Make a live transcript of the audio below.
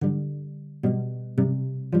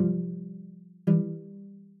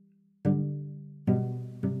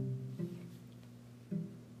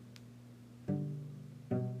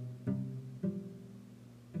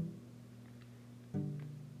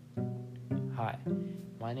Hi,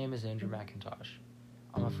 my name is Andrew McIntosh.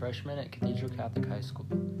 I'm a freshman at Cathedral Catholic High School,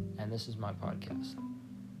 and this is my podcast.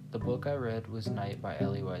 The book I read was Night by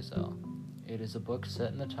Elie Wiesel. It is a book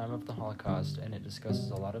set in the time of the Holocaust, and it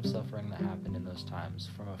discusses a lot of suffering that happened in those times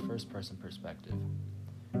from a first-person perspective.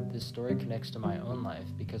 This story connects to my own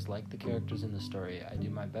life because, like the characters in the story, I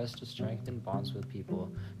do my best to strengthen bonds with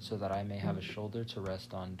people so that I may have a shoulder to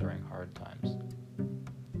rest on during hard times.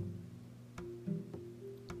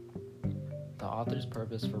 The author's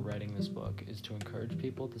purpose for writing this book is to encourage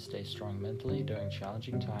people to stay strong mentally during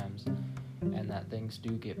challenging times and that things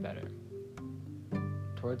do get better.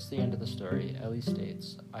 Towards the end of the story, Elie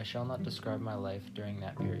states, "I shall not describe my life during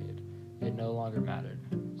that period. It no longer mattered.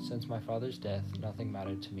 Since my father's death, nothing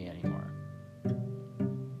mattered to me anymore."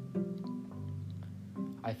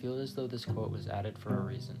 I feel as though this quote was added for a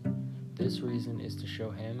reason. This reason is to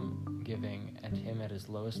show him giving and him at his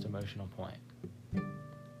lowest emotional point.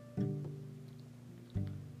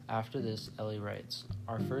 After this, Elie writes,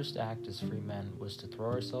 "Our first act as free men was to throw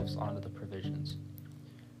ourselves onto the provisions.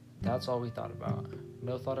 That's all we thought about.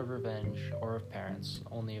 No thought of revenge or of parents,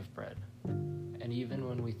 only of bread. And even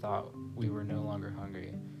when we thought we were no longer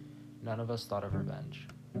hungry, none of us thought of revenge."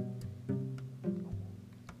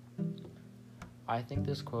 I think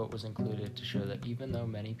this quote was included to show that even though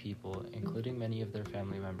many people, including many of their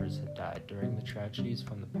family members, had died during the tragedies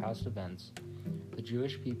from the past events, the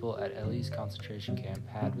Jewish people at Elie's concentration camp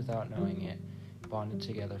had, without knowing it, bonded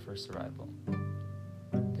together for survival.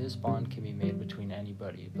 This bond can be made between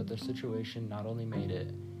anybody, but their situation not only made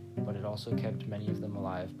it, but it also kept many of them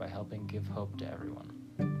alive by helping give hope to everyone.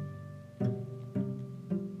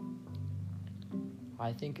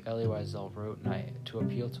 I think Elie Wiesel wrote Night to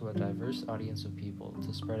appeal to a diverse audience of people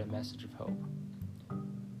to spread a message of hope.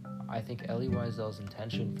 I think Elie Wiesel's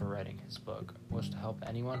intention for writing his book was to help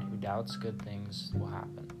anyone who doubts good things will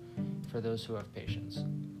happen, for those who have patience.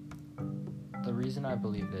 The reason I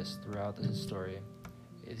believe this throughout his story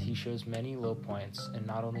is he shows many low points in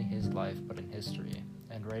not only his life but in history,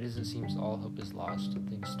 and right as it seems all hope is lost,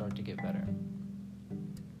 things start to get better.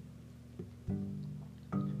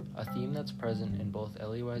 A theme that's present in both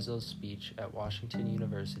Elie Wiesel's speech at Washington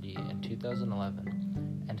University in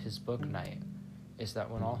 2011 and his book Night is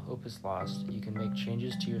that when all hope is lost, you can make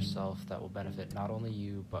changes to yourself that will benefit not only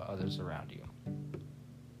you but others around you.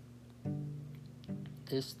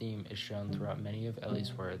 This theme is shown throughout many of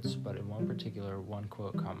Elie's words, but in one particular, one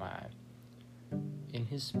quote caught my eye. In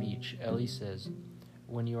his speech, Elie says,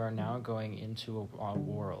 "When you are now going into a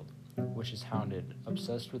world which is hounded,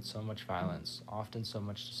 obsessed with so much violence, often so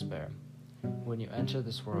much despair. When you enter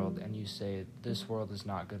this world and you say, 'This world is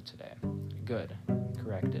not good today,' good,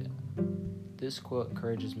 correct it." This quote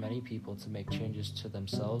encourages many people to make changes to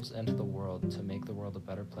themselves and to the world to make the world a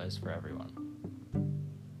better place for everyone.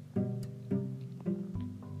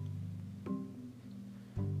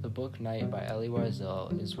 The book Night by Elie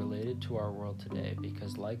Wiesel is related to our world today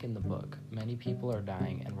because, like in the book, many people are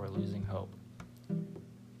dying and we're losing hope.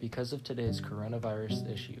 Because of today's coronavirus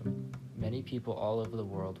issue, many people all over the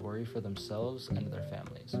world worry for themselves and their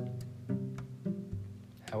families.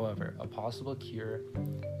 However, a possible cure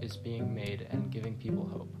is being made and giving people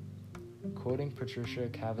hope. Quoting Patricia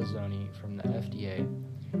Cavazzoni from the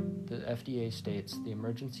FDA states the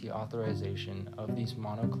emergency authorization of these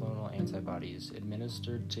monoclonal antibodies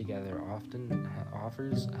administered together often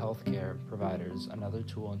offers healthcare providers another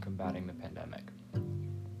tool in combating the pandemic.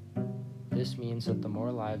 This means that the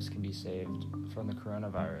more lives can be saved from the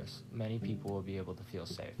coronavirus, many people will be able to feel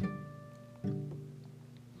safe.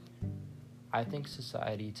 I think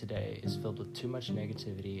society today is filled with too much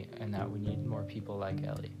negativity and that we need more people like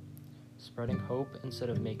Elie. Spreading hope instead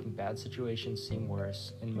of making bad situations seem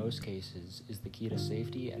worse, in most cases, is the key to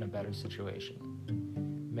safety and a better situation.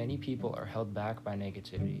 Many people are held back by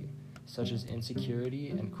negativity, such as insecurity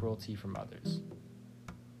and cruelty from others.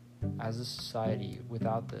 As a society,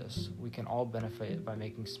 without this, we can all benefit by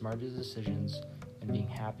making smarter decisions and being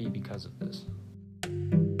happy because of this.